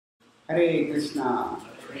Hare Krishna.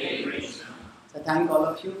 Hare Krishna. So thank all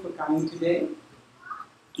of you for coming today,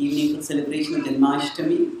 evening for celebration of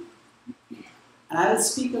Janmashtami. And I will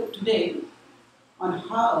speak up today on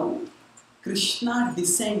how Krishna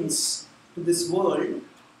descends to this world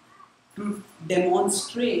to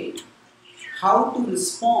demonstrate how to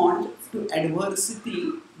respond to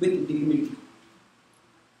adversity with dignity.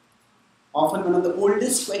 Often one of the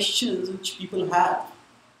oldest questions which people have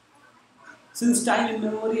since time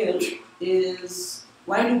immemorial is,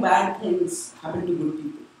 why do bad things happen to good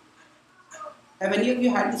people? Have any of you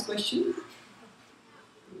had this question?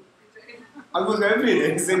 Almost every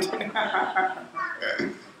day, isn't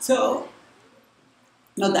it? So,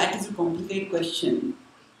 now that is a complicated question,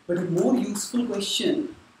 but a more useful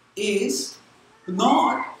question is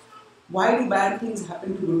not why do bad things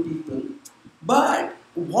happen to good people, but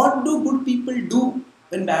what do good people do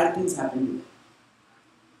when bad things happen to them?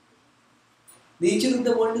 Nature of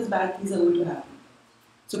the world is bad things are going to happen.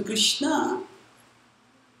 So Krishna,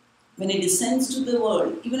 when he descends to the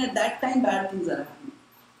world, even at that time bad things are happening.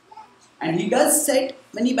 And he does set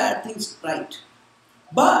many bad things right.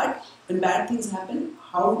 But when bad things happen,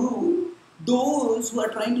 how do those who are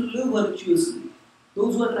trying to live virtuously,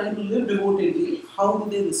 those who are trying to live devotedly, how do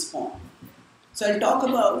they respond? So I'll talk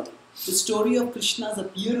about the story of Krishna's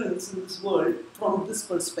appearance in this world from this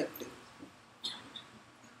perspective.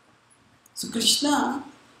 So Krishna,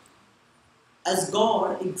 as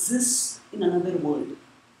God, exists in another world.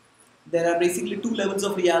 There are basically two levels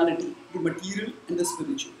of reality, the material and the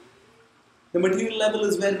spiritual. The material level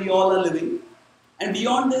is where we all are living. And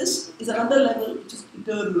beyond this is another level which is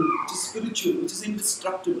eternal, which is spiritual, which is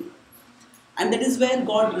indestructible. And that is where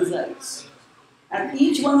God resides. And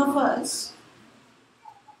each one of us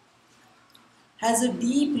has a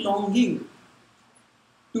deep longing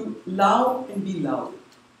to love and be loved.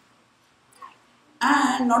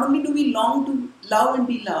 And not only do we long to love and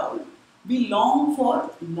be loved, we long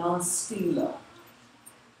for lasting love.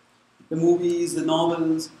 The movies, the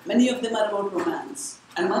novels, many of them are about romance.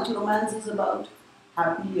 And much romance is about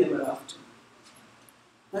happily ever after.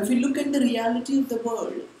 Now if you look at the reality of the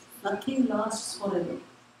world, nothing lasts forever.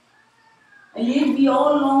 And yet we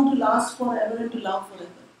all long to last forever and to love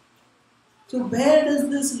forever. So where does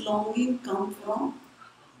this longing come from?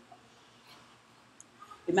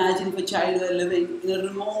 Imagine if a child were living in a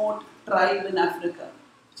remote tribe in Africa,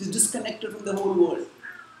 which is disconnected from the whole world.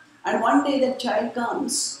 And one day that child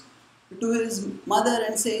comes to his mother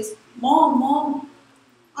and says, Mom,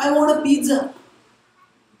 I want a pizza.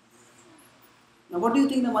 Now what do you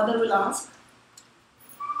think the mother will ask?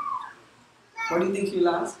 What do you think she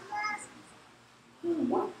will ask?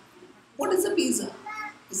 What is a pizza?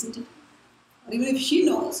 Isn't it? Or even if she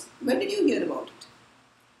knows, when did you hear about it?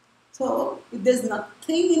 So, if there's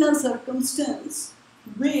nothing in a circumstance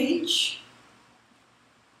which,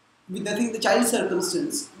 with nothing in the child's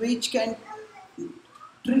circumstance, which can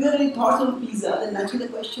trigger any thoughts on pizza, then naturally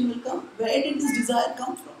the question will come, where did this desire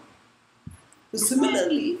come from? So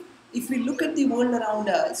similarly, if we look at the world around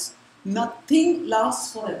us, nothing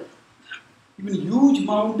lasts forever. Even huge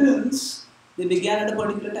mountains, they began at a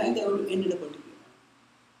particular time, they are going to end at a particular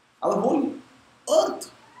time. Our whole earth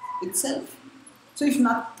itself. So if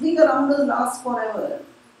nothing around us lasts forever,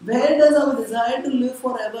 where does our desire to live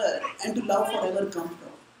forever and to love forever come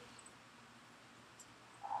from?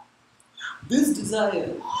 This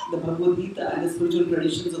desire, the Bhagavad-Gītā and the spiritual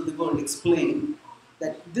traditions of the world explain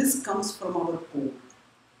that this comes from our core.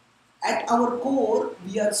 At our core,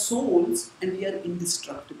 we are souls and we are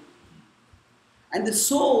indestructible. And the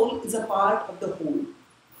soul is a part of the whole.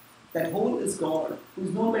 That whole is God, who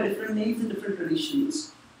is known by different names in different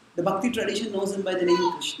traditions. The Bhakti tradition knows him by the name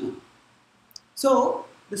of Krishna. So,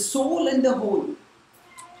 the soul and the whole,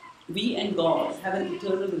 we and God have an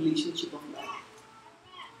eternal relationship of love.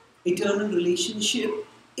 Eternal relationship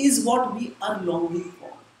is what we are longing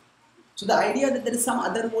for. So the idea that there is some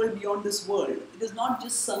other world beyond this world, it is not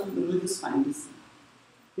just some religious fantasy.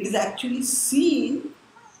 It is actually seen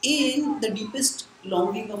in the deepest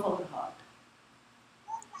longing of our heart.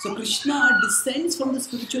 So Krishna descends from the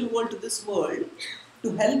spiritual world to this world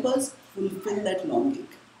to help us fulfill that longing.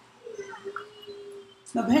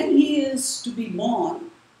 Now when he is to be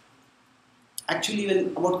born, actually when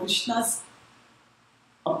about Krishna's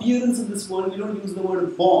appearance in this world, we don't use the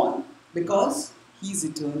word born because he is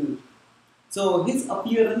eternal. So his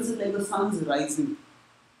appearance is like the sun's rising.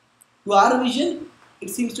 To our vision, it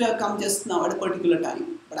seems to have come just now at a particular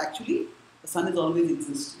time, but actually the sun is always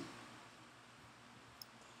existing.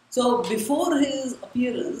 So before his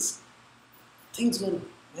appearance, things were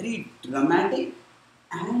very dramatic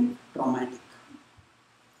and traumatic.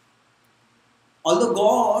 Although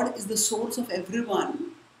God is the source of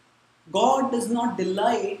everyone, God does not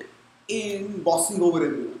delight in bossing over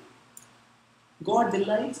everyone. God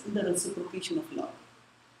delights in the reciprocation of love.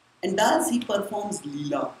 And thus he performs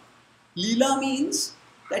Leela. Leela means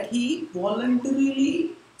that he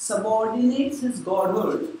voluntarily subordinates his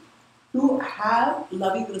godhood to have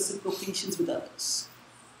loving reciprocations with others.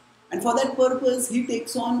 And for that purpose, he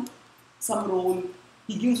takes on some role,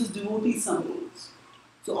 he gives his devotees some roles.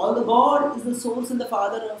 So although God is the source and the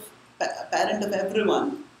father of, parent of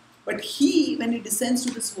everyone, but he, when he descends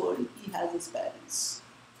to this world, he has his parents.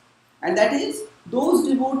 And that is those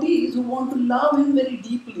devotees who want to love him very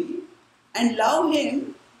deeply and love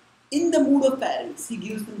him in the mood of parents, he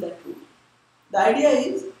gives them that role. The idea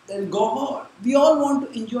is that God, we all want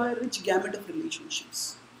to enjoy a rich gamut of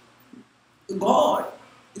relationships. God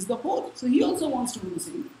is the whole, so he also wants to do the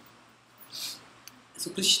same. So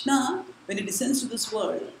Krishna, when he descends to this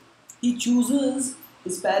world, he chooses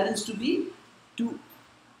his parents to be a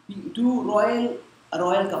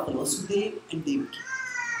royal couple, Vasudeva and Devaki.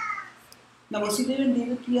 Now Vasudeva and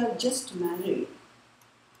Devaki are just married,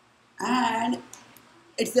 and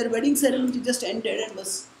it's their wedding ceremony just ended, and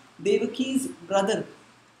was Devaki's cousin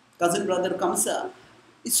brother Kamsa,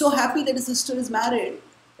 is so happy that his sister is married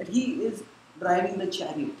that he is driving the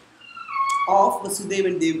chariot of Vasudeva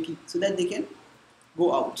and Devaki so that they can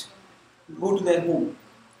go to their home.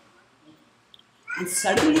 And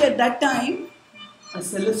suddenly at that time, a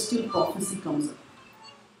celestial prophecy comes up.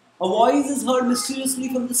 A voice is heard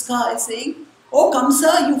mysteriously from the sky saying, "Oh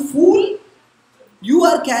Kamsa, you fool! You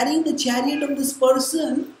are carrying the chariot of this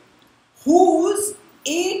person whose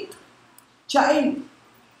 8th child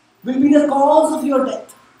will be the cause of your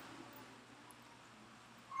death."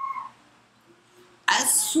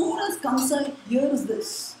 As soon as Kamsa hears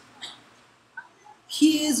this,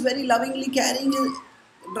 he is very lovingly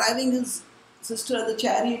driving his sister as a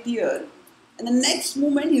charioteer, and the next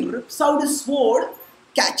moment he rips out his sword,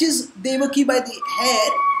 catches Devaki by the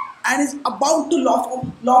hair, and is about to lop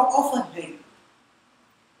off her head.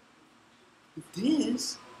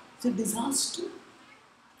 This is a disaster.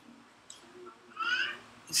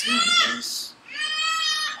 You see, because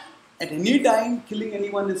at any time killing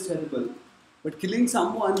anyone is terrible, but killing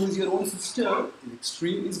someone who is your own sister is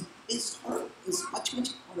extreme, is much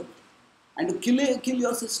horrible. And to kill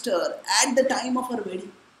your sister at the time of her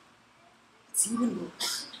wedding, it's even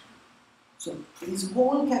worse. So his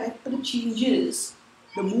whole character changes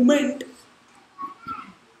the moment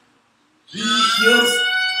he hears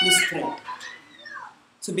this threat.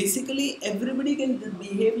 So basically, everybody can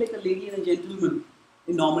behave like a lady and a gentleman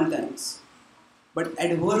in normal times. But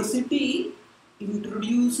adversity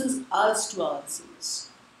introduces us to ourselves.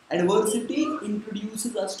 Adversity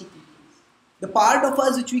introduces us to people. The part of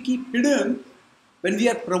us which we keep hidden, when we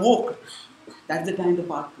are provoked, that's the time the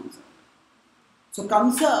part comes out. So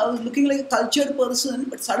Kamsa was looking like a cultured person,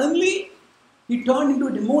 but suddenly he turned into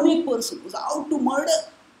a demonic person who was out to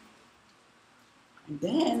murder. And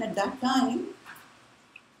then at that time,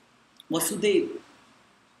 Vasudeva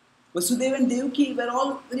and Devaki were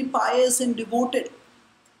all very pious and devoted.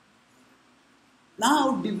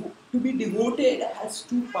 Now, to be devoted has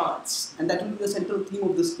two parts, and that will be the central theme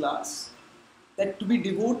of this class. That to be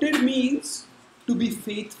devoted means to be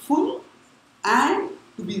faithful and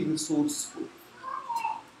to be resourceful.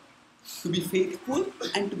 To be faithful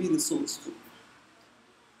and to be resourceful.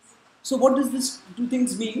 So what does this two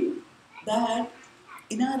things mean? That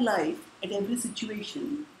in our life, at every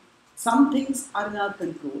situation, some things are in our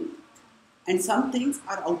control and some things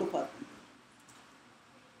are out of our control.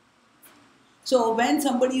 So when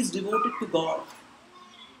somebody is devoted to God,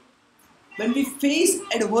 when we face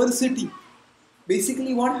adversity,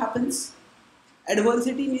 basically what happens?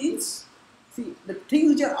 Adversity means, see, the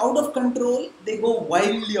things which are out of control, they go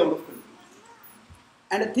wildly out of control.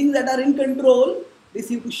 And the things that are in control, they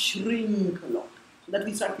seem to shrink a lot, so that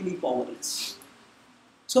we start feeling powerless.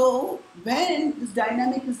 So when this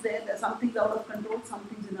dynamic is there are some things out of control, some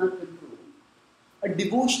things in our control. A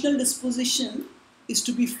devotional disposition is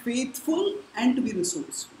to be faithful and to be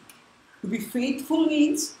resourceful. To be faithful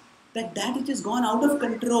means that which has gone out of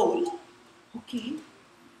control, okay,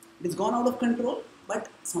 it has gone out of control, but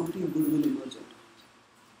something good will emerge out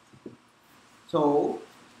of it. So,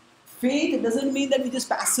 faith doesn't mean that we just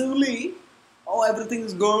passively, oh, everything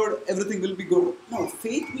is good, everything will be good. No,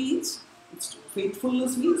 faithfulness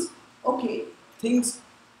means, okay, things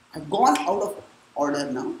have gone out of order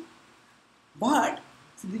now, but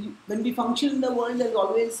when we function in the world, there is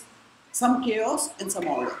always some chaos and some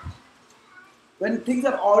order. When things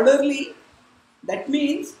are orderly, that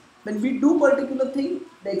means when we do particular thing,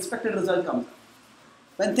 the expected result comes.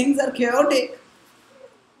 When things are chaotic,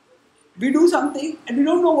 We do something and we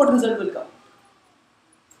don't know what result will come.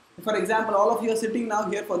 For example, all of you are sitting now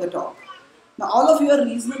here for the talk. Now all of you are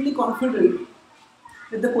reasonably confident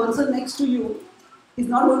that the person next to you is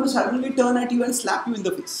not going to suddenly turn at you and slap you in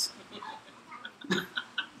the face.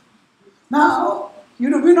 Now, you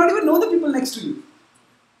may not even know the people next to you.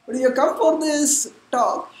 But if you come for this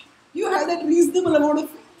talk, you have that reasonable amount of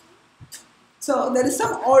faith. So there is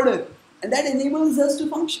some order and that enables us to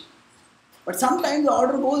function. But sometimes the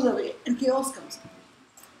order goes away and chaos comes in.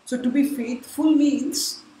 So to be faithful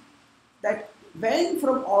means that when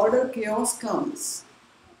from order chaos comes,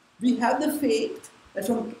 we have the faith that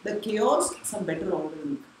from the chaos some better order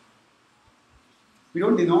will come. We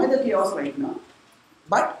don't deny the chaos right now,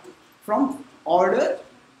 but from order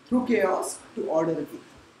through chaos to order again,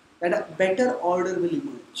 that a better order will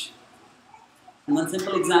emerge. And one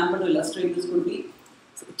simple example to illustrate this could be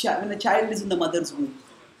when a child is in the mother's womb.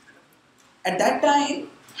 At that time,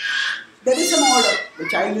 there is some order. The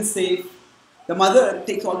child is safe, the mother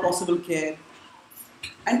takes all possible care,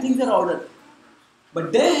 and things are ordered.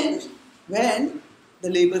 But then, when the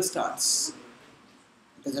labor starts,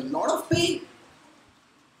 there's a lot of pain.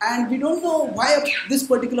 And we don't know why this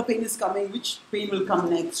particular pain is coming, which pain will come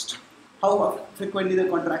next, how frequently the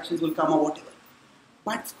contractions will come or whatever.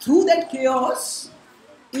 But through that chaos,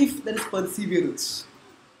 if there is perseverance,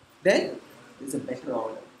 then there is a better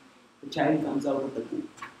order. The child comes out of the womb.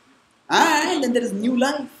 And then there is new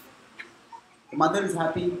life. The mother is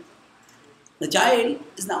happy. The child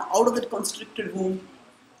is now out of that constricted womb.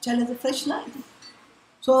 The child has a fresh life.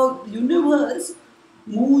 So the universe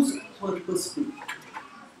moves purposefully.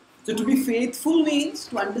 So to be faithful means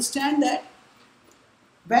to understand that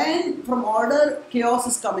when from order chaos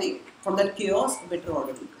is coming, from that chaos a better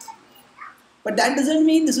order will come. But that doesn't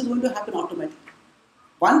mean this is going to happen automatically.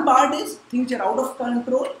 One part is things are out of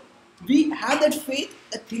control. We have that faith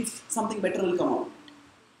that something better will come out.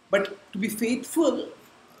 But to be faithful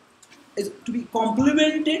is to be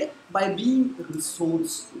complemented by being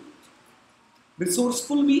resourceful.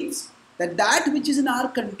 Resourceful means that which is in our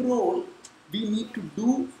control, we need to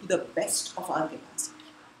do to the best of our capacity.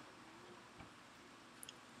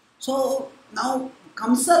 So now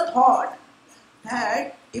comes a thought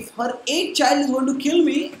that if her 8th child is going to kill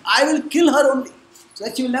me, I will kill her only, so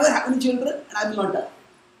that she will never have any children and I will not die.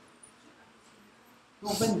 Now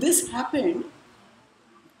when this happened,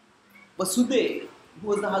 Vasudeva, who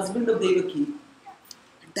was the husband of Devaki,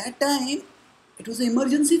 at that time it was an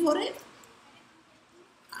emergency for him.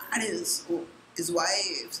 And his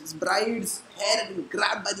wife, his bride's hair had been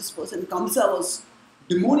grabbed by this person. Kamsa was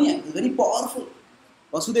demoniac, very powerful.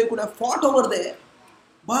 Vasudeva could have fought over there,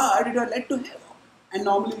 but it had led to hell. And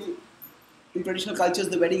normally, in traditional cultures,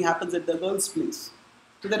 the wedding happens at the girl's place.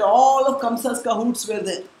 So that all of Kamsa's cahoots were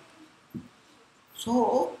there.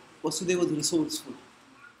 So, Vasudeva was resourceful.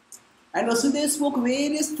 And Vasudeva spoke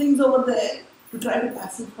various things over there to try to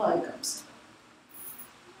pacify Kamsa.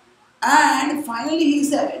 And finally he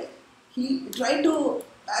said, he tried to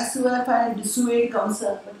pacify and dissuade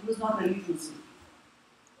Kamsa, but he was not ready to listen.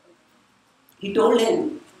 He told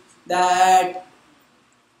him that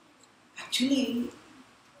actually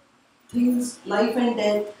things, life and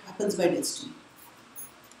death happens by destiny.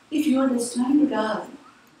 If you are destined to die,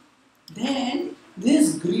 then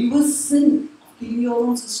this grievous sin of killing your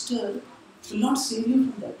own sister will not save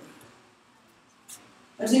you from that.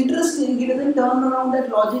 That's interesting. He doesn't turn around that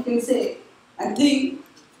logic and say and think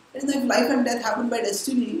that if life and death happen by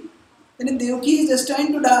destiny, then if Devaki is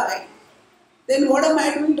destined to die, then what am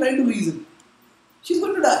I doing trying to reason? She's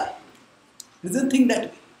going to die. He doesn't think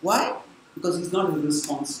that way. Why? Because he's not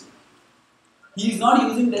irresponsible. He is not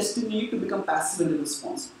using destiny to become passive and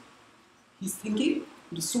irresponsible. He's thinking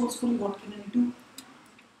resourcefully, what can I do?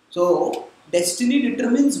 So, destiny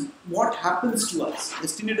determines what happens to us.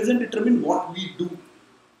 Destiny doesn't determine what we do.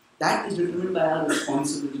 That is determined by our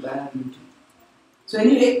responsibility, by our duty. So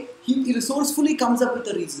anyway, he resourcefully comes up with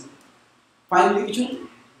a reason. Finally,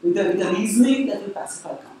 with a reasoning that will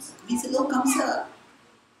pacify Kamsa. He says, oh Kamsa,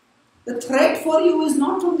 the threat for you is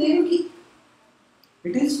not from Devaki.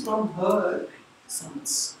 It is from her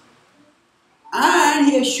sons. And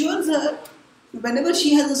he assures her, whenever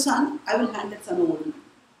she has a son, I will hand that son over to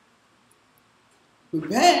you.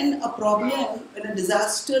 When a problem, when a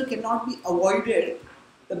disaster cannot be avoided,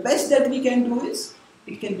 the best that we can do is,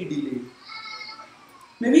 it can be delayed.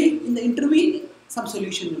 Maybe in the intervening, some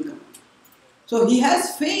solution will come. So he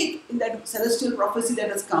has faith in that celestial prophecy that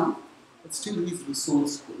has come, but still he is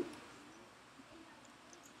resourceful.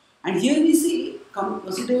 And here we see,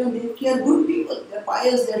 Vasudeva and Devaki are good people, they are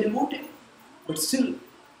pious, they are devoted. But still,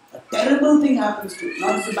 a terrible thing happens to them.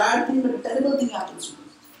 Not just a bad thing, but a terrible thing happens to them.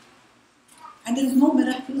 And there is no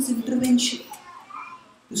miraculous intervention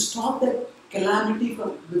to stop that calamity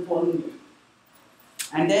from befalling them.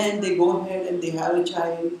 And then they go ahead and they have a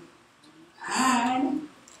child. And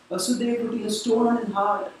Vasudeva, putting a stone on his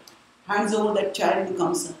heart, hands over that child to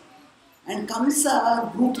Kamsa. And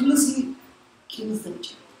Kamsa ruthlessly kills that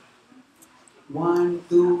child. 1,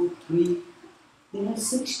 2, 3. They have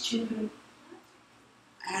 6 children.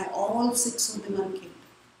 And all 6 of them are killed.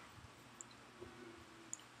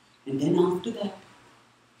 And then after that,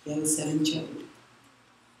 they have a 7th child.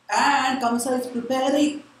 And Kamsa is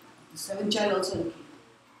preparing. The 7th child also is killed.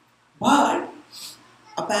 But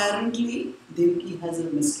apparently, Devaki has a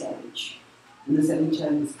miscarriage. And the 7th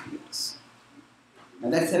child disappears. Now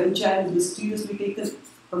that 7th child is mysteriously taken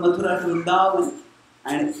from Mathura to Vrindavan.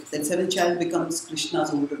 And that 7th child becomes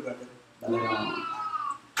Krishna's older brother, Balarama.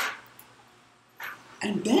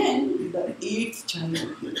 And then the 8th child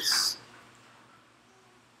appears.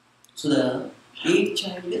 So the 8th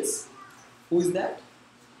child is, who is that?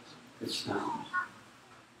 Krishna.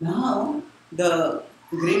 Now, the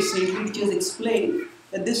great saintly teachers explain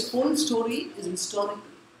that this whole story is historical,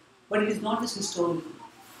 but it is not just historical.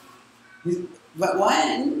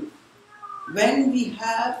 When we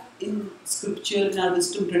have in scripture, in our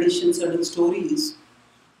wisdom tradition, certain stories,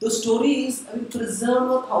 those stories have been preserved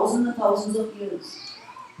for thousands and thousands of years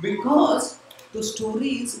because those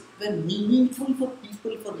stories were meaningful for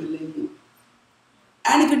people for millennia.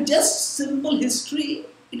 And if it's just simple history,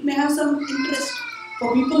 it may have some interest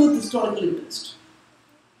for people with historical interest.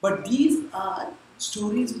 But these are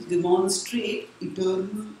stories which demonstrate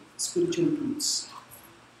eternal spiritual truths.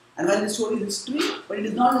 And while the story is history, but it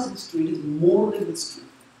is not just history, it is more than history.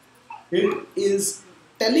 It is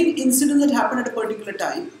telling incidents that happened at a particular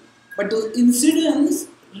time, but those incidents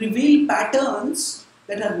reveal patterns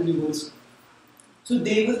that are universal. So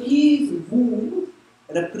Devaki's womb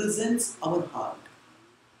represents our heart.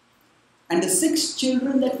 And the 6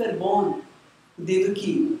 children that were born to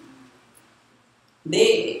Devaki,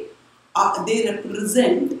 they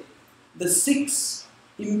represent the 6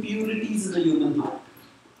 impurities in the human heart.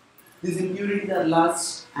 These impurities are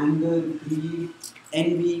lust, anger, greed,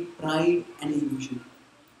 envy, pride, and illusion.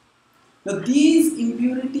 Now these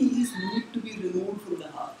impurities need to be removed from the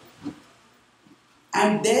heart.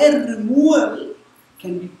 And their removal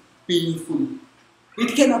can be painful.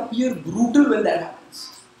 It can appear brutal when that happens.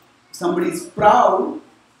 Somebody is proud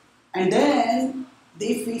and then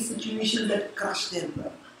they face situations that crush their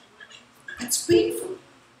pride. That's painful.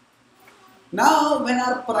 Now, when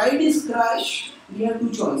our pride is crushed, we have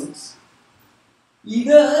 2 choices.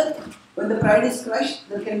 Either when the pride is crushed,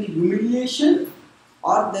 there can be humiliation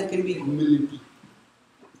or there can be humility.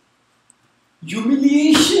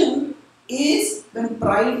 Humiliation is when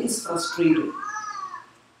pride is frustrated.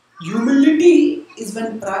 Humility is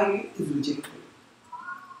when pride is rejected.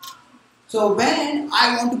 So when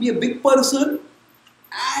I want to be a big person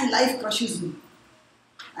and life crushes me,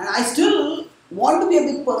 and I still want to be a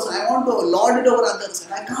big person, I want to lord it over others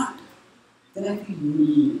and I can't, then I feel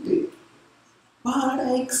humiliated. But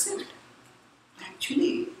I accept.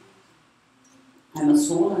 Actually, I'm a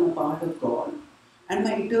soul, I'm a part of God, and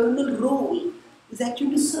my eternal role is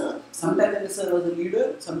actually to serve. Sometimes I may serve as a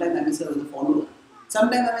leader, sometimes I may serve as a follower,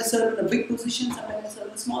 sometimes I may serve in a big position, sometimes I serve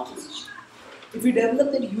in a small position. If we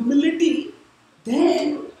develop that humility,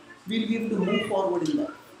 then we'll be able to move forward in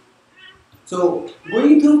life. So,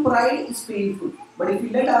 going through pride is painful. But if we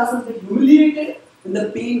let ourselves get humiliated, then the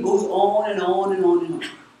pain goes on and on and on and on.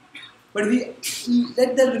 But if we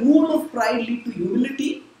let the removal of pride lead to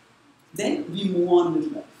humility, then we move on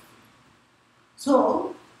with life.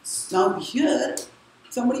 So, now here,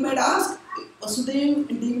 somebody might ask, Vasudeva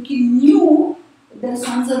and Devaki knew that their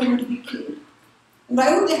sons are going to be killed. And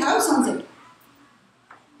why would they have sons at all?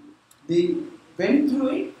 They went through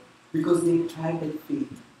it because they had that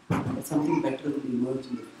faith that something better will emerge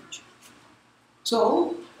in the future.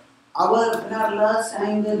 So, when our lust,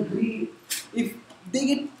 anger, greed, if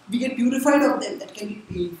we get purified of them, that can be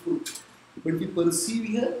painful. But we perceive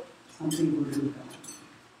here, something good will come.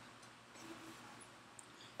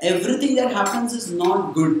 Everything that happens is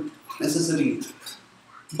not good necessarily.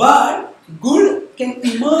 But good can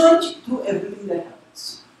emerge through everything that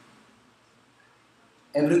happens.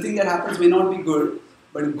 Everything that happens may not be good,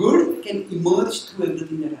 but good can emerge through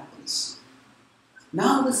everything that happens.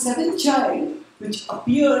 Now the 7th child, which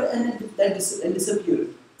appeared and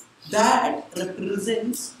disappeared, that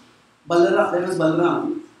represents Balaram. That was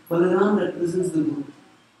Balaram. Balaram represents the Guru.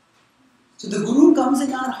 So the Guru comes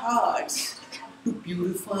in our hearts to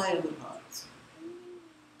purify our hearts.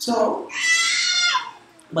 So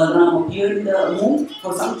Balaram appeared in the womb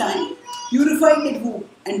for some time, purified that womb,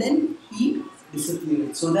 and then he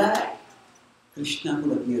so that Krishna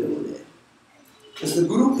could appear over there. Because the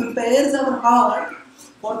Guru prepares our heart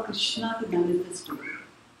for Krishna to manifest over there.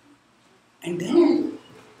 And then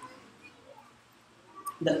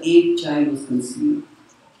the 8th child was conceived.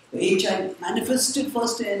 The 8th child manifested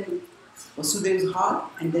first in Vasudev's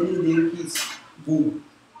heart and then in Devaki's womb.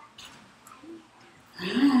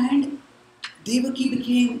 And Devaki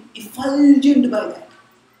became effulgent by that.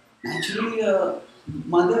 Naturally, a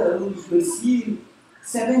mother who has seen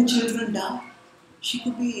 7 children die, she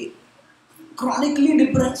could be chronically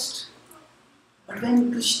depressed. But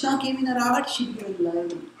when Krishna came in her heart, she became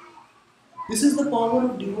enlightened. This is the power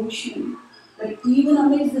of devotion. That even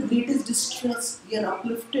amidst the greatest distress, we are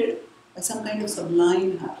uplifted by some kind of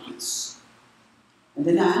sublime happiness. And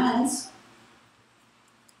then as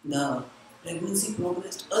the pregnancy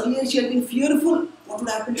progressed, earlier she had been fearful what would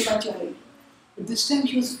happen to my child. But this time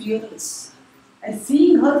she was fearless. And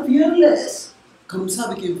seeing her fearless,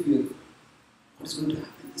 Kamsa became fearful. What is going to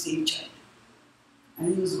happen? This 8th child.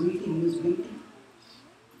 And he was waiting.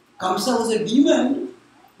 Kamsa was a demon.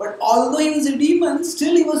 But although he was a demon,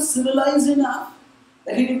 still he was civilized enough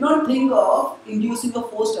that he did not think of inducing a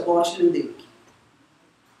forced abortion in Devaki.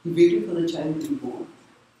 He waited for the child to be born.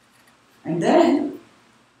 And then,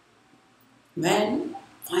 when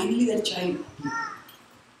finally that child appeared.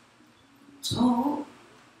 So,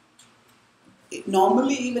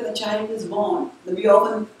 normally when a child is born, we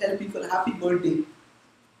often tell people happy birthday.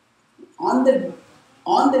 On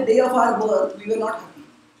the day of our birth, we were not happy.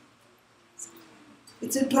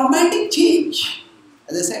 It's a traumatic change.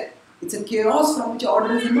 As I said, it's a chaos from which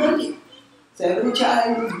order is emerging. So every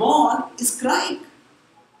child who is born is crying.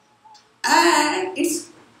 And it's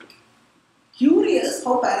curious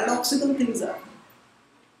how paradoxical things are.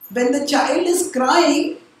 When the child is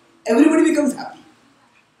crying, everybody becomes happy.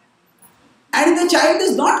 And if the child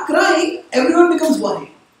is not crying, everyone becomes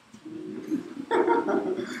worried.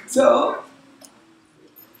 So,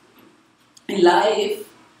 in life,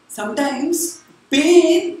 sometimes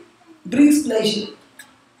pain brings pleasure,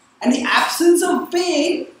 and the absence of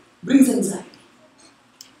pain brings anxiety.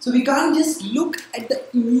 So we can't just look at the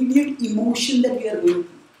immediate emotion that we are going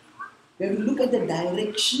through. We have to look at the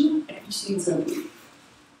direction at which things are going.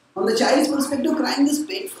 From the child's perspective, crying is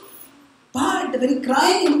painful. But the very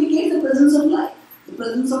crying indicates the presence of life, the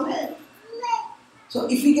presence of health. So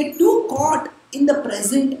if we get too caught in the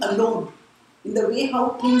present alone, in the way how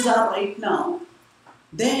things are right now,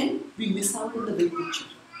 then we miss out on the big picture.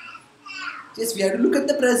 Yes, we have to look at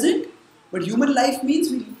the present, but human life means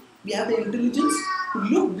we have the intelligence to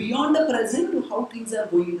look beyond the present to how things are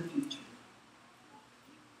going in the future.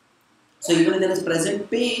 So even if there is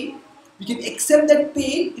present pain, we can accept that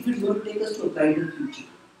pain if it is going to take us to a brighter future.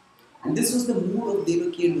 And this was the mood of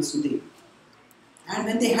Devaki and Vasudeva. And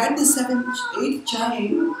when they had this 8th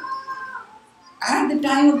child, at the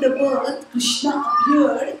time of the birth, Krishna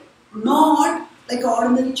appeared not like an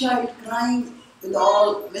ordinary child crying with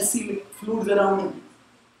all messy fluids around him.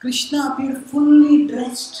 Krishna appeared fully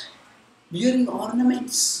dressed, wearing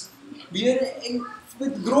ornaments,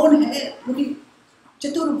 with grown hair, looking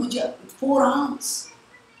Chaturbhuja, with 4 arms.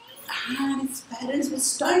 And his parents were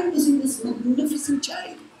stunned to see this magnificent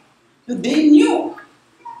child. So they knew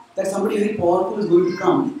that somebody very powerful is going to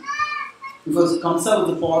come, because Kamsa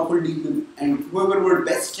was a powerful demon, and whoever would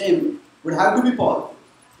best him would have to be powerful.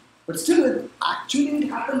 But still, actually it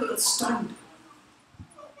happened, they were stunned.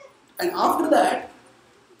 And after that,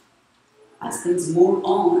 as things moved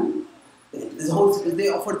on, they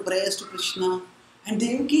offered prayers to Krishna, and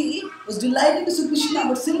Devaki was delighted to see Krishna,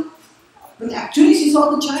 but still, when actually she saw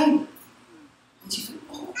the child, and she felt,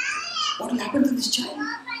 oh, what will happen to this child?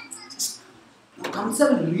 Kamsa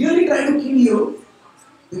will really try to kill you,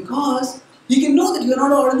 because he can know that you are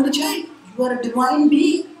not an ordinary child, you are a divine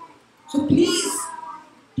being. So please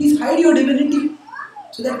hide your divinity,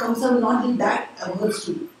 so that Kamsa will not be that averse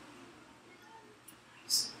to you.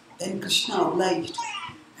 Then Krishna obliged,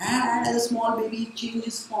 and as a small baby he changed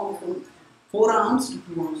his form from 4 arms to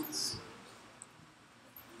 2 arms.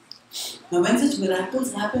 Now when such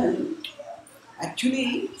miracles happen,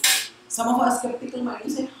 actually some of our skeptical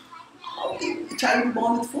minds say, how can a child be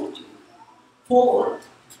born with 4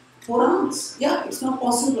 arms? Yeah, it's not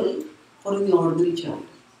possible for any ordinary child.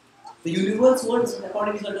 The universe works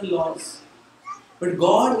according to certain laws, but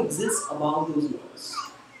God exists above those laws.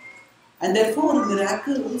 And therefore,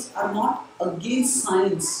 miracles are not against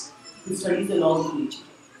science who studies the laws of nature.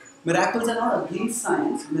 Miracles are not against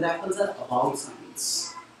science, miracles are about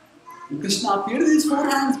science. And Krishna appeared with his 4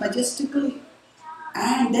 hands majestically,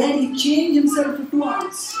 and then he changed himself to 2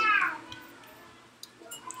 arms.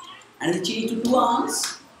 And he changed to 2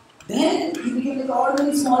 arms, Then he became like an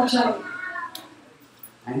ordinary small child.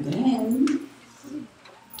 And then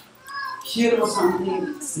here was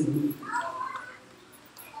something significant.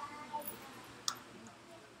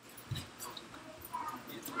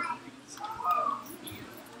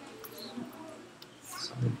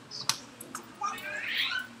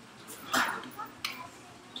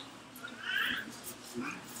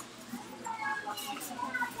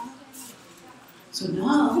 So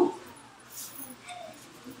now,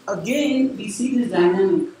 again we see this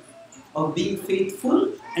dynamic of being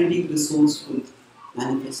faithful and being resourceful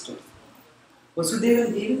manifested. Vasudeva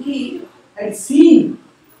and Devaki had seen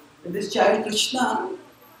that this child Krishna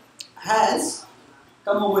has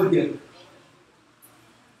come over here.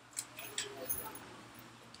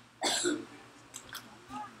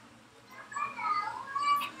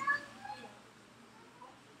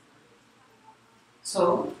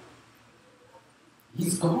 So,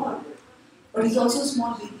 he's God, but he's also a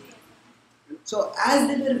small baby. So, as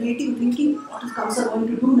they were waiting, thinking, what is Kamsa going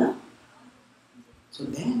to do now? So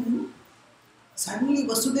then, suddenly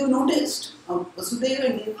Vasudeva noticed,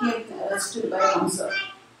 Vasudeva and Devaki had been arrested by Kamsa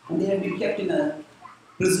and they had been kept in a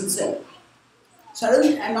prison cell.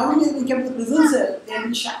 Suddenly, and not only had been kept in the prison cell, they had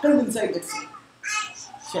been shackled inside that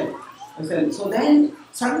cell. So then,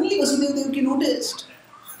 suddenly Vasudeva and Devaki noticed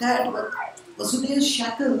that Vasudeva's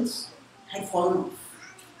shackles had fallen off.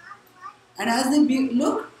 And as they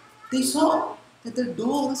looked, they saw that the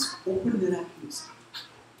doors opened miraculously.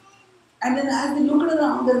 And then as they looked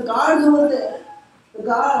around, the guards over there, the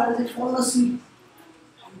guards had fallen asleep.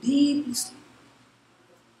 And deeply asleep.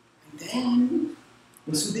 And then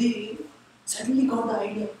Vasudeva suddenly got the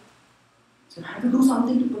idea. So I have to do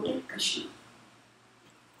something to protect Krishna.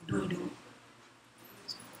 What do?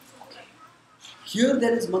 So, okay. Here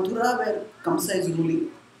there is Mathura where Kamsa is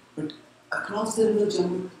ruling. But across the river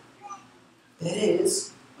Jamuna, there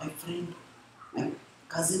is my friend, my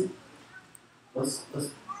cousin, was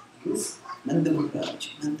this Nanda Maharaj,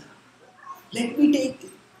 Nanda. Let me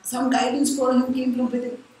take some guidance for him came from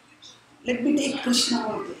within. Let me take Krishna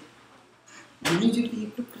out there. Immediately he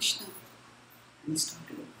took Krishna and he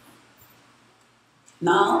started off.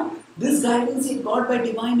 Now, this guidance he got by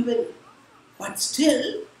divine will, but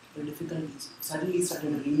still the difficulties. Suddenly it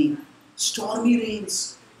started raining, stormy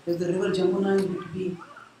rains. There's the river Jamuna in between.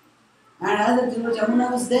 And as the river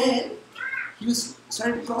Jamuna was there, he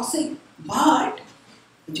started crossing, but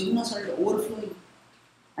the Jamuna started overflowing.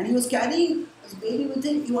 And he was carrying his baby with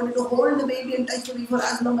him. He wanted to hold the baby and touch the baby for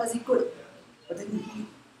as long as he could. But then he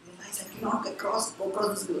realized, I cannot go across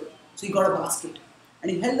this river. So he got a basket.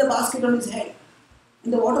 And he held the basket on his head.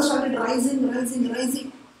 And the water started rising.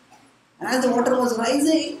 And as the water was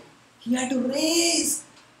rising, he had to raise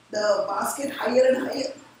the basket higher and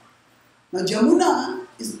higher. Now Jamuna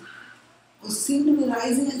was seen to be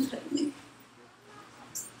rising and threatening.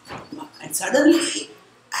 And suddenly,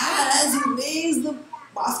 as he raised the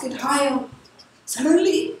basket higher,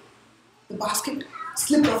 suddenly the basket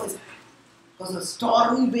slipped off his hand because a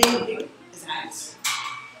stormy wave hit his hands.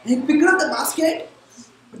 And he picked up the basket,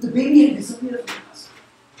 but the baby had disappeared from the basket.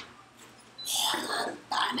 Horror,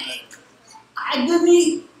 panic,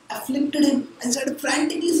 agony afflicted him and started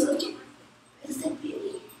frantically searching. Where is that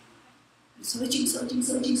baby?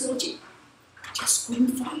 Searching. Just couldn't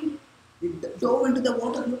find it. He dove into the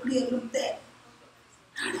water, looked here, looked there.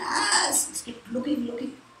 And as he kept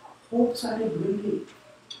looking, hope started dwindling.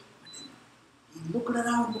 He looked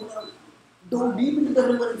around, dove deep into the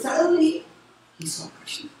river, and suddenly he saw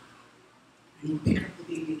Krishna. And he picked up the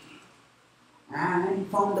baby again. And he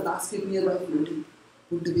found the basket nearby floating.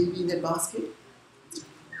 Put the baby in that basket.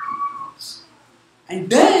 And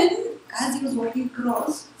then, as he was walking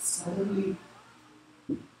across, suddenly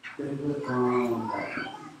the river calmed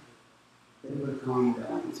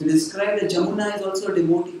down. So described that Jamuna is also a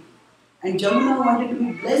devotee. And Jamuna wanted to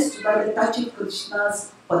be blessed by the touch of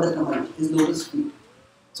Krishna's Padakamal, his lotus feet.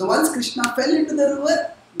 So once Krishna fell into the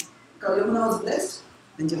river, Jamuna was blessed,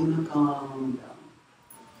 then Jamuna calmed down.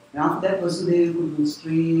 And after that, Vasudeva could move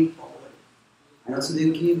straight forward. And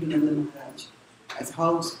Vasudeva came to Nanda Maharaj as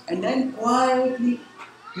house. And then quietly,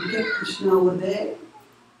 he kept Krishna over there.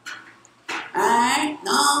 And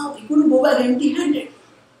now he couldn't go back empty-handed.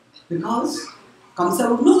 Because Kamsa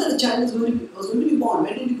would know that the child was going to be born.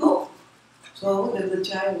 Where did he go? So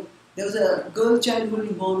there was a girl child who would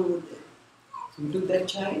be born over there. So he took that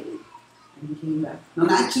child and he came back. Now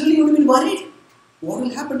naturally he would have been worried. What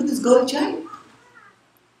will happen to this girl child?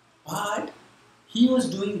 But he was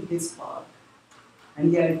doing his part.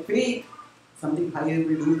 And he had faith something higher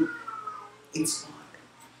will do its part.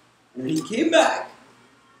 And when he came back,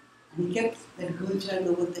 and he kept that girl child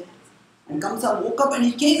over there. And Kamsa woke up and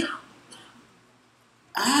he came.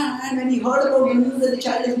 And when he heard about the news that the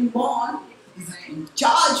child has been born, he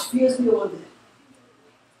charged fiercely over there.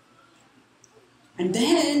 And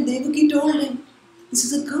then Devaki told him, this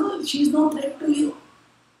is a girl, she is no threat to you.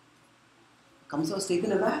 Kamsa was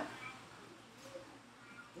taken aback.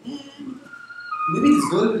 Then, maybe this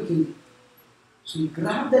girl will kill me. So he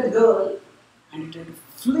grabbed that girl and he tried to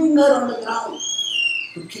fling her on the ground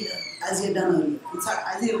to kill her, as he had done earlier. In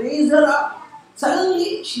fact, as he raised her up,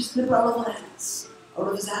 suddenly she slipped out of her hands, out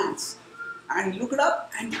of his hands. And he looked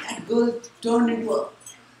up and that girl turned into a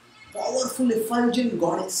powerful, effulgent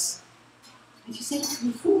goddess. And she said,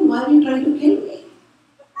 you fool, why are you trying to kill me?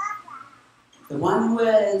 The one who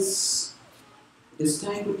has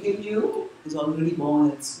destined to kill you is already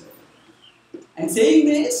born elsewhere. And saying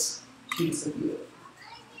this, she disappeared.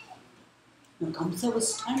 Now Kamsa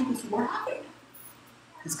was trying to see what happened.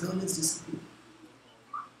 This girl has disappeared.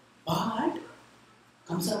 But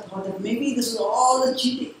Kamsa thought that maybe this was all a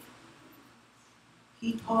cheating.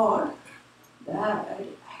 He thought that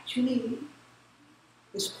actually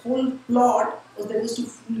this whole plot was that just to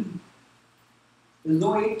fool him. There's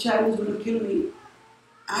no 8th child who's going to kill me.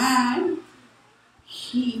 And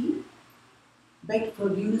he begged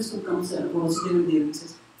forgiveness from Kamsa. He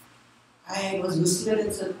says, I was misled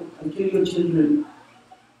and said, I'll kill your children.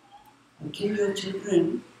 I'll kill your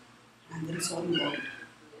children. And very sorry about it.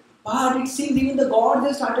 But it seems even the gods,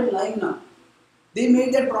 they started lying now. They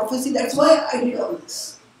made that prophecy, that's why I did all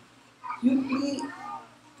this. You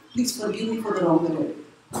please forgive me for the wrong that I did.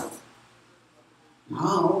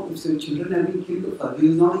 Now, if your children have been killed, to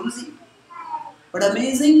forgive is not easy. But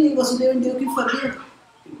amazingly, Vasudeva and Devaki forgive.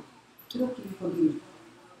 Absolutely forgive.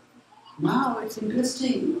 Now, it's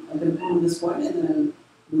interesting. I can prove this point and then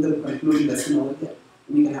I'll do the concluding lesson over here.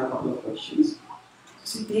 And we can have a couple of questions.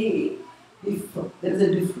 See, there is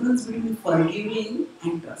a difference between forgiving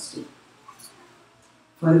and trusting.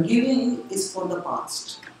 Forgiving is for the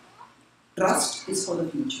past. Trust is for the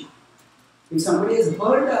future. If somebody has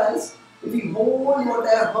hurt us, if we hold what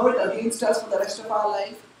they have hurt against us for the rest of our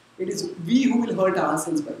life, it is we who will hurt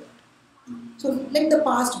ourselves by that. So let the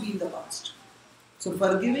past be in the past. So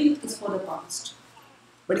forgiving is for the past.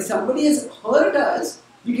 But if somebody has hurt us,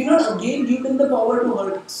 we cannot again give them the power to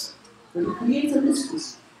hurt us. So it creates a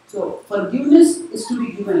distance. So forgiveness is to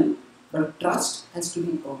be given, but trust has to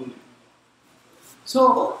be earned.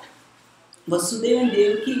 So Vasudeva and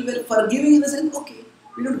Devaki were forgiving in the sense, okay,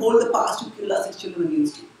 we don't hold the past, you killed us as children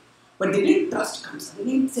against you. But they didn't trust Kamsa. They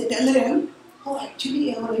didn't tell him, oh,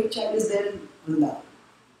 actually our 8th child is there in Vrindavan.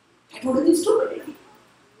 That would have been stupid.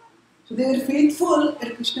 So they were faithful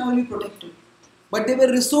that Krishna will be protected. But they were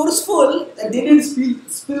resourceful that they didn't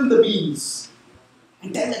spill the beans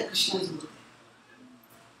and tell that Krishna is good.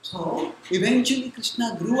 So eventually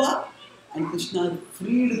Krishna grew up and Krishna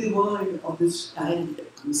freed the world of this tyrant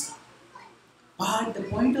Kamsa. But the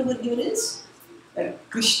point over here is that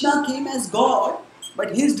Krishna came as God,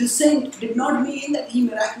 but his descent did not mean that he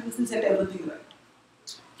miraculously set everything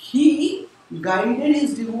right. He guided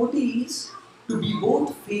his devotees to be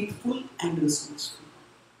both faithful and resourceful.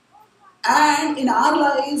 And in our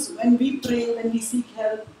lives, when we pray, when we seek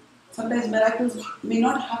help, sometimes miracles may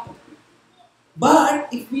not happen. But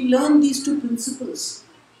if we learn these two principles,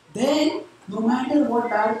 then no matter what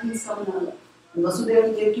bad things come in our life, when Vasudeva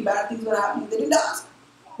and Devaki bad things were happening, they didn't ask,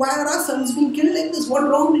 why are our sons being killed like this? What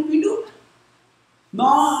wrong did we do?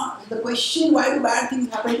 No, the question, why do bad things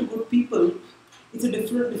happen to good people, it's a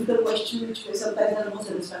difficult question which sometimes has no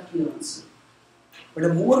satisfactory answer. But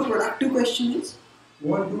a more productive question is,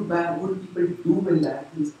 what do good people do when bad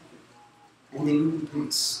things happen? And they do good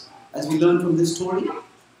things. As we learn from this story,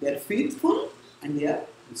 they are faithful and they are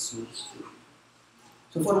resourceful.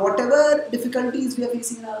 So for whatever difficulties we are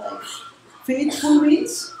facing in our life, faithful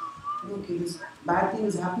means, okay, this bad thing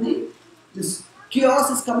is happening, this chaos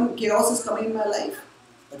is coming in my life,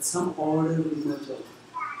 but some order will emerge out of it.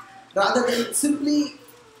 Rather than simply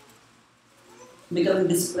becoming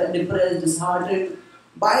depressed, disheartened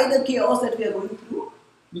by the chaos that we are going through,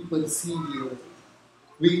 we persevere,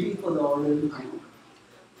 waiting for the order to come out.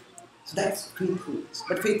 So that's faithfulness.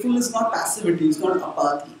 But faithfulness is not passivity, it's not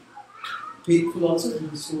apathy. Faithful also is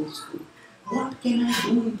resourceful. What can I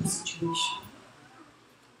do in this situation?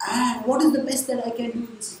 And what is the best that I can do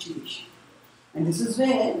in this situation? And this is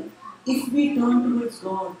where, if we turn towards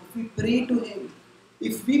God, if we pray to Him,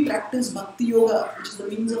 if we practice Bhakti Yoga, which is the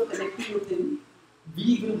means of connecting with Him,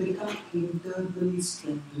 we will become internally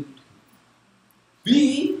strengthened.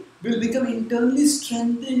 We will become internally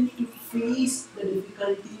strengthened to face the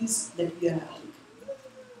difficulties that we are having.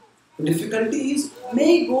 The difficulties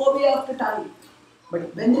may go away after time,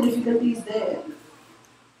 but when the difficulty is there,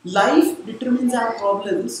 Life determines our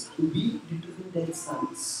problems, we determine their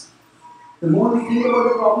size. The more we think about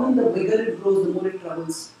the problem, the bigger it grows, the more it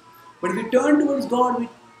troubles. But if we turn towards God, we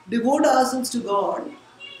devote ourselves to God,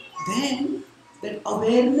 then that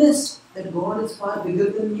awareness that God is far bigger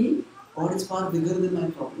than me, God is far bigger than my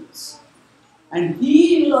problems. And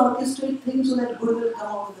He will orchestrate things so that good will come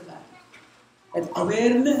out of the bad. That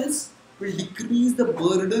awareness will decrease the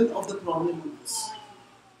burden of the problem on us.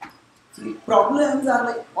 See, problems are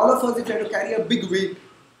like, all of us, if you have to carry a big weight,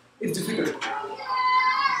 it's difficult.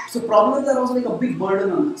 So problems are also like a big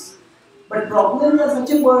burden on us. But problems are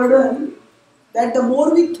such a burden that the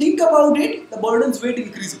more we think about it, the burden's weight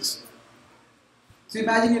increases. So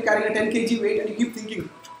imagine you're carrying a 10 kg weight and you keep thinking,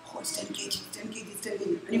 oh, it's 10 kg, 10 kg, it's 10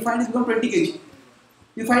 kg. And you find it's become 20 kg.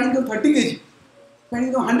 You find it become 30 kg. You find it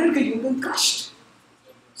become 100 kg, you become crushed.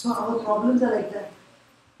 So our problems are like that.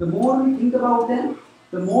 The more we think about them,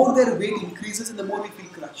 the more their weight increases and the more we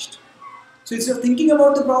feel crushed. So instead of thinking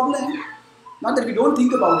about the problem, not that we don't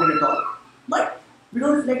think about it at all, but we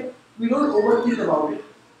don't overthink about it.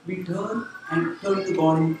 We turn to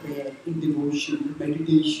God in prayer, in devotion, in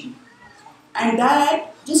meditation. And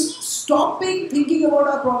that, just stopping thinking about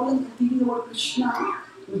our problems and thinking about Krishna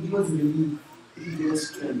will give us relief, it will give us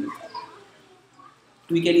strength.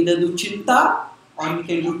 We can either do chinta or we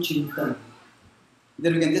can do chintan.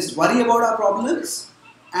 Either we can just worry about our problems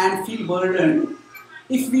and feel burdened.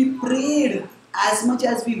 If we prayed as much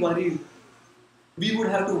as we worried, we would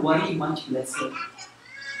have to worry much lesser.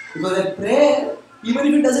 Because at prayer, even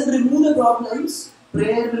if it doesn't remove the problems,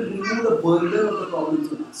 prayer will remove the burden of the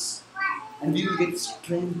problems on us. And we will get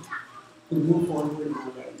strength to move forward in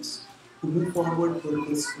our lives, to move forward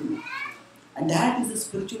purposefully. And that is the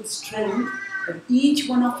spiritual strength that each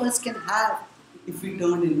one of us can have if we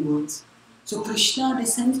turn inwards. So Krishna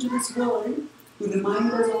descends to this world to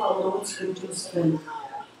remind us of our own spiritual strength,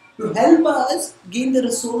 to help us gain the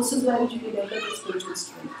resources by which we can develop the spiritual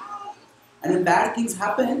strength. And when bad things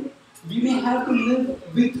happen, we may have to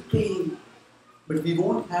live with pain, but we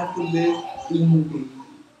won't have to live in pain.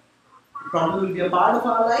 The problem will be a part of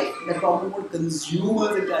our life, that problem won't consume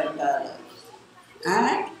us in our entire life.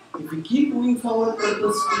 And if we keep moving forward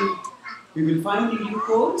purposefully, we will find in due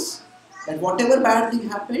course that whatever bad thing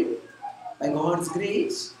happened, by God's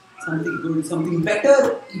grace, something good, something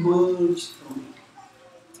better emerged from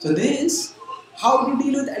it. So this, how to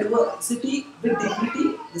deal with adversity with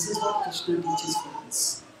dignity, this is what Krishna teaches for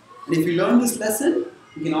us. And if we learn this lesson,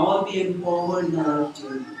 we can all be empowered in our life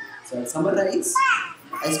journey. So I'll summarize.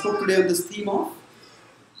 I spoke today on this theme of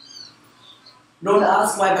don't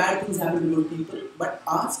ask why bad things happen to good people, but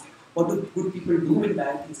ask what do good people do when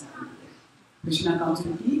bad things happen to them. Krishna comes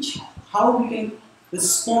to teach how we can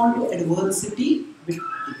respond to adversity with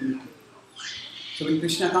dignity. So when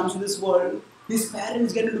Krishna comes to this world, his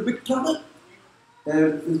parents get into big trouble.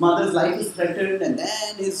 His mother's life is threatened, and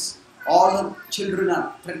then all her children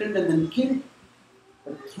are threatened and then killed.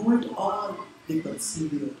 But through it all, they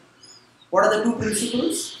persevere. What are the two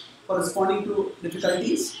principles for responding to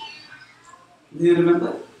difficulties? Do you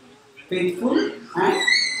remember? Faithful and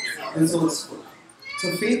resourceful.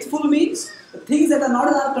 So faithful means the things that are not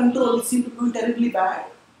in our control, which seem to be going terribly bad,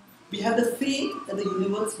 we have the faith that the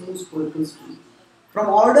universe moves purposefully. From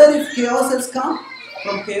order, if chaos has come,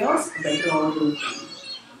 from chaos, better order will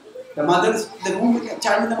come. The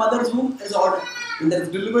child in the mother's womb is order. When there is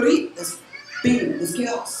delivery, there's pain, there's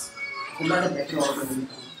chaos. From that, a better order will come.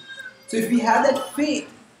 So if we have that faith,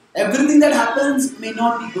 everything that happens may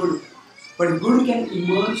not be good, but good can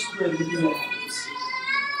emerge through everything that happens.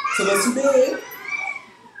 So Vasudeva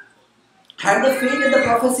had the faith that the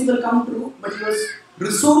prophecy will come true, but he was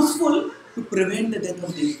resourceful to prevent the death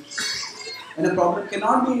of Devi. When a problem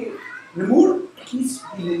cannot be removed, at least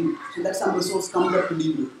be removed. So that some resource comes up to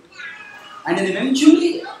deal with it. And then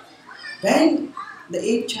eventually, when the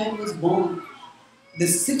 8th child was born, the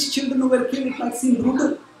 6 children who were killed, it might seem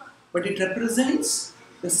brutal, but it represents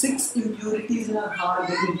the 6 impurities in our heart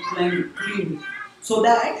getting cleaned, so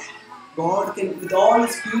that God can, with all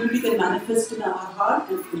His purity, can manifest in our heart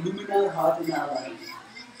and illumine our heart in our life.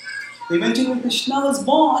 Eventually, when Krishna was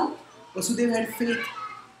born, Vasudeva had faith,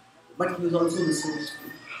 but he was also resourceful.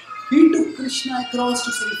 He took Krishna across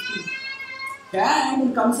to safety. And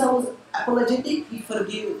when Kamsa was apologetic, he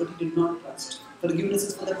forgave, but he did not trust. Forgiveness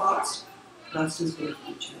is for the past, trust is for the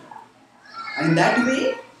future. And in that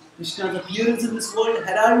way, Krishna's appearance in this world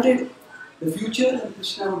heralded the future, and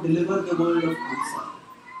Krishna would deliver the world of Kamsa.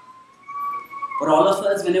 For all of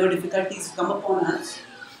us, whenever difficulties come upon us,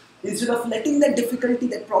 instead of letting that difficulty,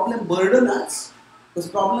 that problem burden us, because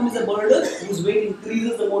problem is a burden whose weight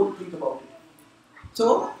increases the more we think about it.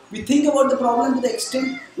 So, We think about the problem to the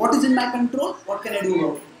extent, what is in my control, what can I do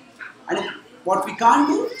about it? And if what we can't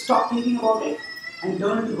do, stop thinking about it and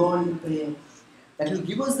turn to God in prayer. That will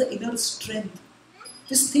give us the inner strength.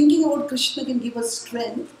 Just thinking about Krishna can give us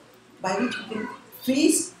strength by which we can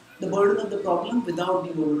face the burden of the problem without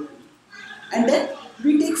being overwhelmed. And then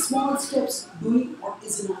we take small steps doing what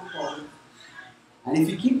is in our power. And if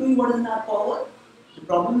we keep doing what is in our power, the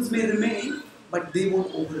problems may remain, but they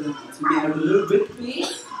won't overwhelm us. We may have to live with pain,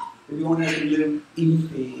 but we won't have to live in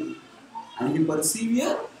pain. And if we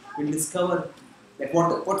persevere, we'll discover that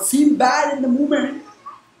what seemed bad in the moment,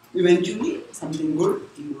 eventually something good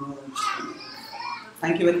emerges.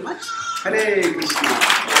 Thank you very much. Hare Krishna.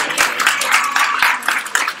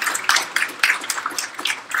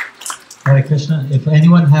 Hare Krishna. If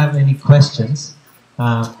anyone have any questions,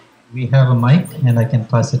 we have a mic and I can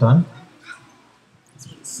pass it on.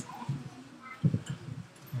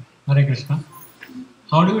 Hare Krishna.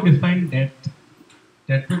 How do you define death?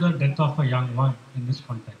 Death to the death of a young one in this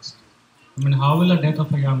context. I mean, how will a death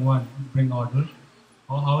of a young one bring order?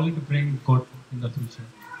 Or how will it bring good in the future?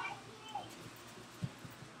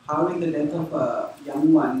 How will the death of a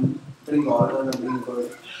young one bring order or bring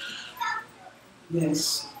good?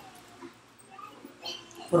 Yes.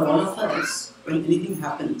 For all of us, when anything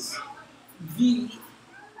happens, we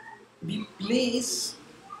place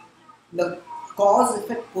the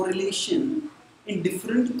cause-effect correlation in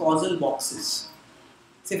different causal boxes.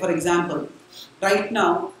 Say for example, right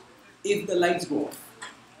now, if the lights go off,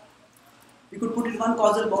 we could put it in one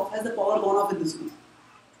causal box, has the power gone off in this room?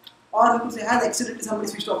 Or we could say, has accidentally somebody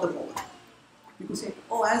switched off the power? We could say,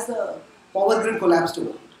 oh, has the power grid collapsed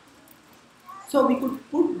over? So we could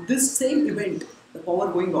put this same event, the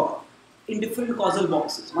power going off, in different causal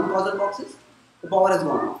boxes. One causal box is the power has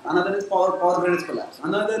gone off. Another is power grid has collapsed.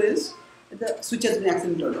 Another is the switch has been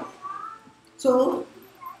accidentally turned off. So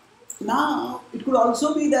now it could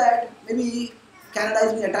also be that maybe Kannada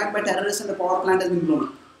is being attacked by terrorists and the power plant has been blown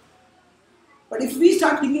up. But if we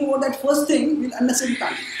start thinking about that first thing, we'll understand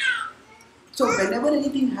time. So whenever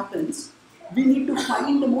anything happens, we need to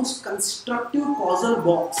find the most constructive causal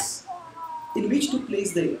box in which to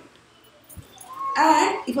place the event.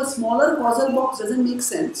 And if a smaller causal box doesn't make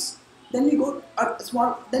sense, then we go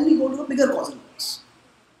to a bigger causal box.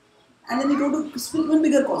 And then we go to even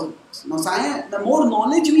bigger causal box. Now science, the more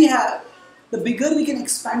knowledge we have, the bigger we can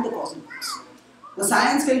expand the causal box. Now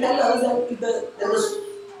science can tell us that if there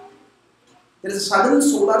is a sudden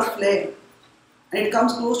solar flare and it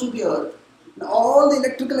comes close to the earth, all the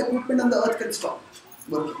electrical equipment on the earth can stop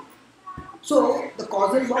working. So the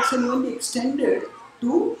causal box can even be extended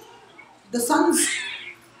to the sun's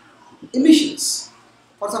emissions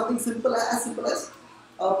for something as simple as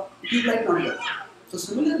a tube light on earth. So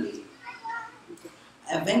similarly,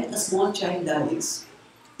 when a small child dies,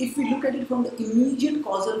 if we look at it from the immediate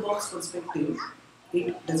causal box perspective,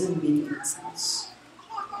 it doesn't make any sense.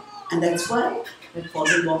 And that's why that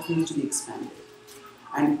causal box needs to be expanded.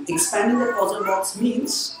 And expanding the causal box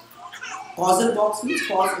means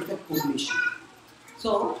cause-effect correlation.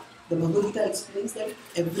 So the Bhagavad-Gītā explains that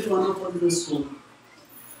every one of us is a soul.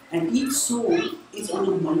 And each soul is on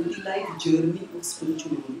a multi-life journey of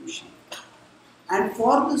spiritual evolution. And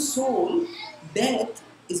for the soul, death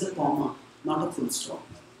is a comma, not a full stop.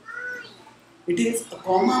 It is a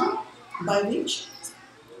comma by which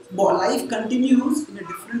life continues in a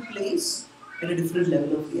different place at a different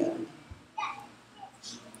level of reality.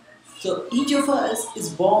 So each of us is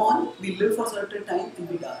born, we live for a certain time and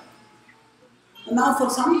we die. And now for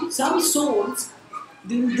some souls,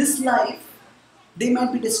 in this life, they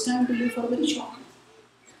might be destined to live for a very short time.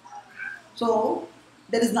 So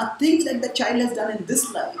there is nothing that the child has done in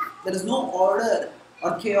this life. There is no order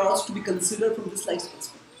or chaos to be considered from this life's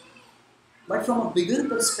perspective. But from a bigger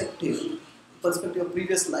perspective of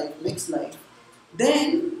previous life, next life,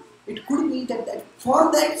 then it could be that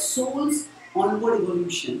for that soul's onward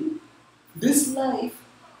evolution, this life,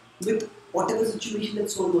 with whatever situation that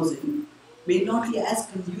soul was in, may not be as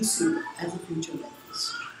conducive as the future life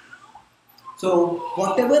is. So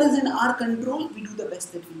whatever is in our control, we do the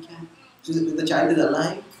best that we can. So if the child is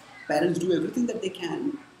alive, parents do everything that they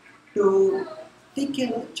can to take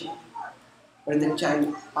care of the child. But if the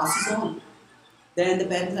child passes on, then the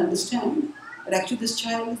parents understand that actually this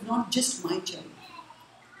child is not just my child.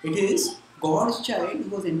 It is God's child who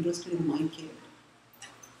was interested in my care.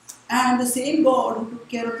 And the same God who took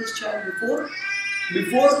care of this child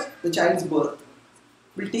before the child's birth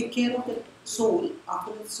will take care of that soul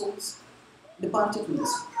after the soul's departure from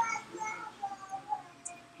this world.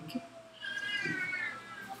 Okay?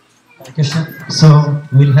 Krishna. So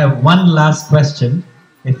we'll have one last question.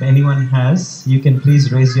 If anyone has, you can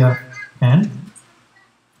please raise your hand.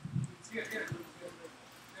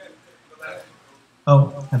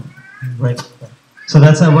 Oh, right. So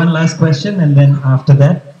that's our one last question, and then after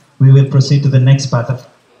that, we will proceed to the next part of.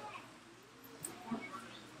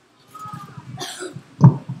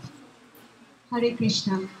 Hare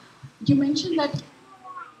Krishna. You mentioned that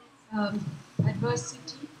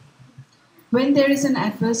adversity, when there is an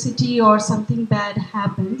adversity or something bad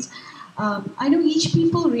happens, I know each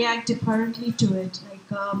people react differently to it.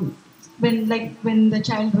 When the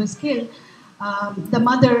child was killed,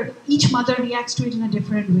 each mother reacts to it in a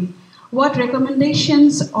different way. What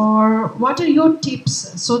recommendations or what are your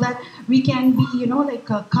tips so that we can be,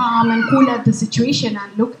 calm and cool at the situation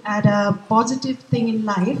and look at a positive thing in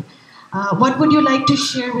life? What would you like to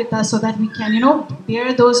share with us so that we can,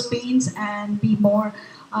 bear those pains and be more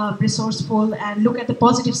resourceful and look at the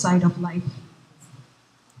positive side of life?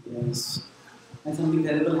 Yes. When something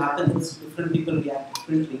terrible happens, different people react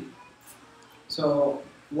differently. So,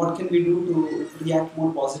 what can we do to react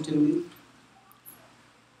more positively?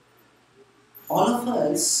 All of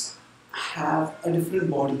us have a different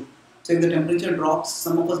body. So, if the temperature drops,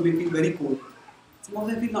 some of us may feel very cold. Some of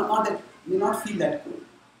us may not feel that cold.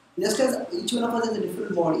 Just as each one of us has a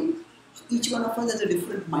different body, each one of us has a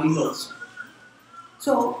different mind also.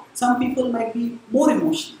 So, some people might be more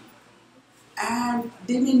emotional and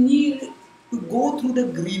they may need to go through the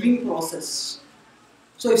grieving process.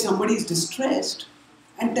 So, if somebody is distressed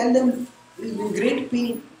and tell them in great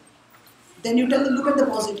pain, then you tell them, look at the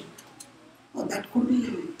positive. Oh, that could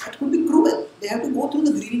be cruel. They have to go through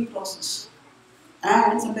the grieving process.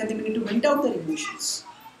 And sometimes they need to vent out their emotions.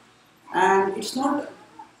 And it's not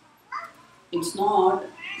to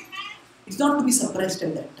be suppressed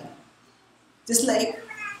at that time. Just like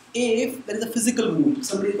if there is a physical wound,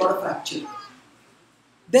 somebody got a fracture.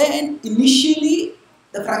 Then initially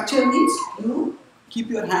the fracture means you keep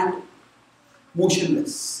your hand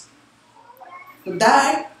motionless. So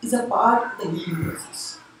that is a part of the healing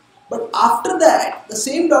process. But after that, the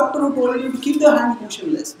same doctor who told you to keep your hand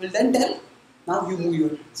motionless will then tell, now you move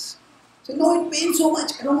your hands. So no, it pains so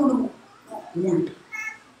much, I don't want to move. No, move it.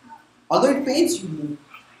 Although it pains, you move.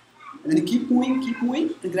 And then you keep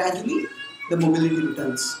moving, and gradually the mobility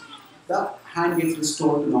returns. The hand gets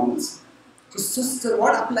restored to normalcy. So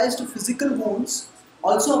what applies to physical wounds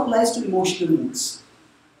also applies to emotional wounds.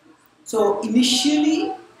 So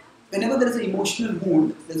initially, whenever there is an emotional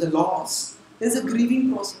wound, there is a loss, there is a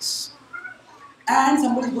grieving process. And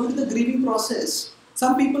somebody is going to the grieving process.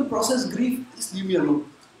 Some people process grief, just leave me alone.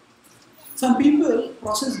 Some people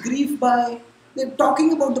process grief by they're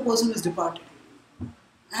talking about the person who is departed.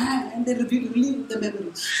 And they relive the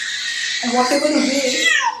memories. And whatever way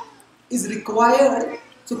is required,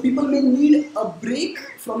 so people may need a break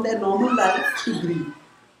from their normal life to grieve.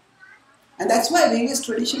 And that's why various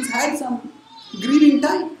traditions had some grieving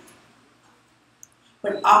time.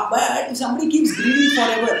 But if somebody keeps grieving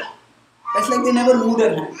forever, that's like they never moved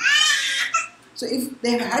their hand. So if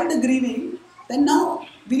they've had the grieving, then now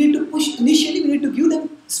we need to push, initially we need to give them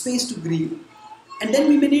space to grieve. And then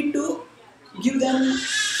we may need to give them,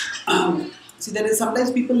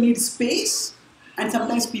 sometimes people need space and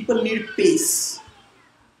sometimes people need pace.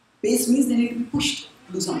 Pace means they need to be pushed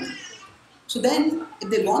to do something. So then,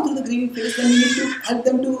 if they've gone through the grieving phase, then we need to help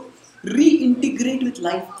them to reintegrate with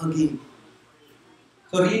life again.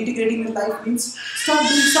 So reintegrating with life means start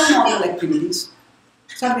doing some normal activities,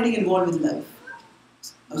 start getting involved with life.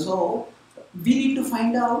 So we need to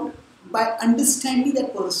find out by understanding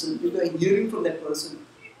that person, by hearing from that person,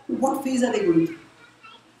 what phase are they going through,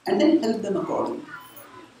 and then help them accordingly.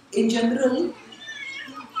 In general,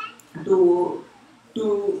 to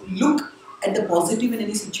look at the positive in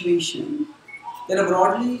any situation, there are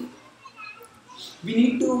broadly, we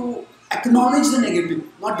need to acknowledge the negative,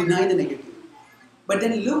 not deny the negative, but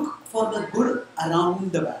then look for the good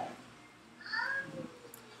around the bad.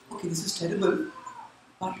 Okay, this is terrible,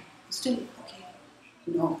 but still, okay,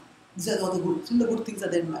 these are all the good, still the good things are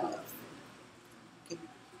there in my life. Okay.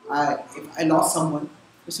 If I lost someone,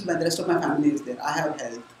 still the rest of my family is there. I have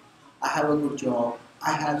health, I have a good job,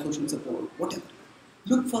 I have social support, whatever.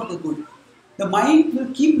 Look for the good. The mind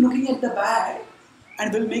will keep looking at the bad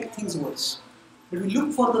and will make things worse. But we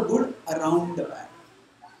look for the good around the bad.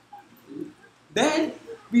 Then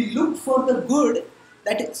we look for the good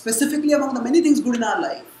that specifically among the many things good in our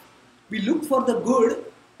life, we look for the good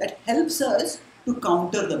that helps us to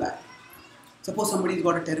counter the bad. Suppose somebody's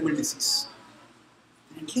got a terrible disease.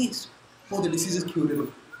 At least, the disease is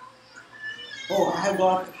curable. I have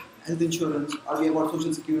got health insurance, or we have got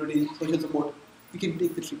social security, social support. We can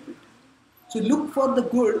take the treatment. So look for the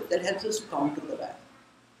good that helps us to counter the bad.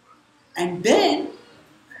 and then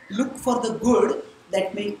look for the good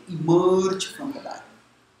that may emerge from the bad.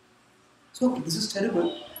 So, okay, this is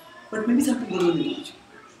terrible, but maybe something good will emerge.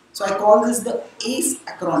 So, I call this the ACE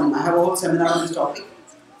acronym. I have a whole seminar on this topic.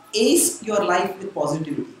 Ace your life with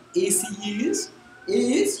positivity. ACE is, A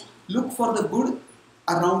is look for the good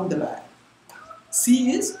around the bad.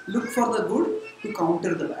 C is look for the good to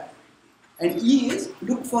counter the bad. And E is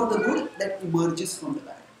look for the good that emerges from the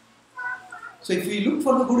bad. So if we look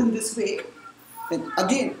for the good in this way, then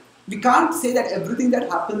again, we can't say that everything that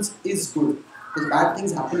happens is good, because bad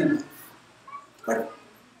things happen in life. But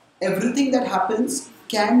everything that happens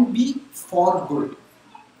can be for good,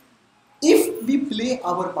 if we play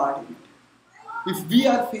our part in it. If we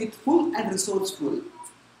are faithful and resourceful.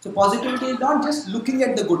 So positivity is not just looking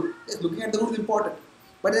at the good. Yes, looking at the good is important,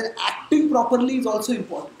 but then acting properly is also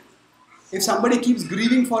important. If somebody keeps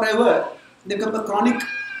grieving forever, they become a chronic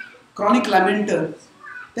lamenter,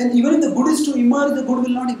 then even if the good is to emerge, the good will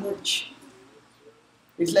not emerge.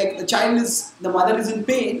 It's like the mother is in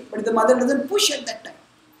pain, but if the mother doesn't push at that time,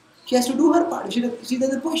 she has to do her part. If she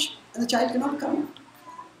doesn't push, then the child cannot come out.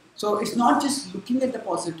 So it's not just looking at the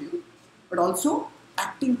positive, but also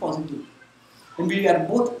acting positively. When we are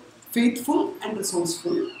both faithful and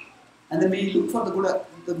resourceful, and then we look for the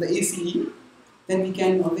good, the ACE, then we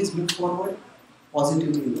can always look forward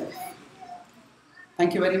positively in life.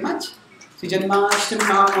 Thank you very much. Shri Janmashtami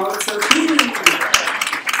Mahotsav ki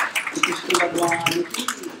Krishna Bhagwan ki.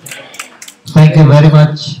 Thank you very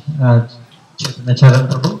much, Chaitanya Charan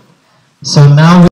Prabhu. So now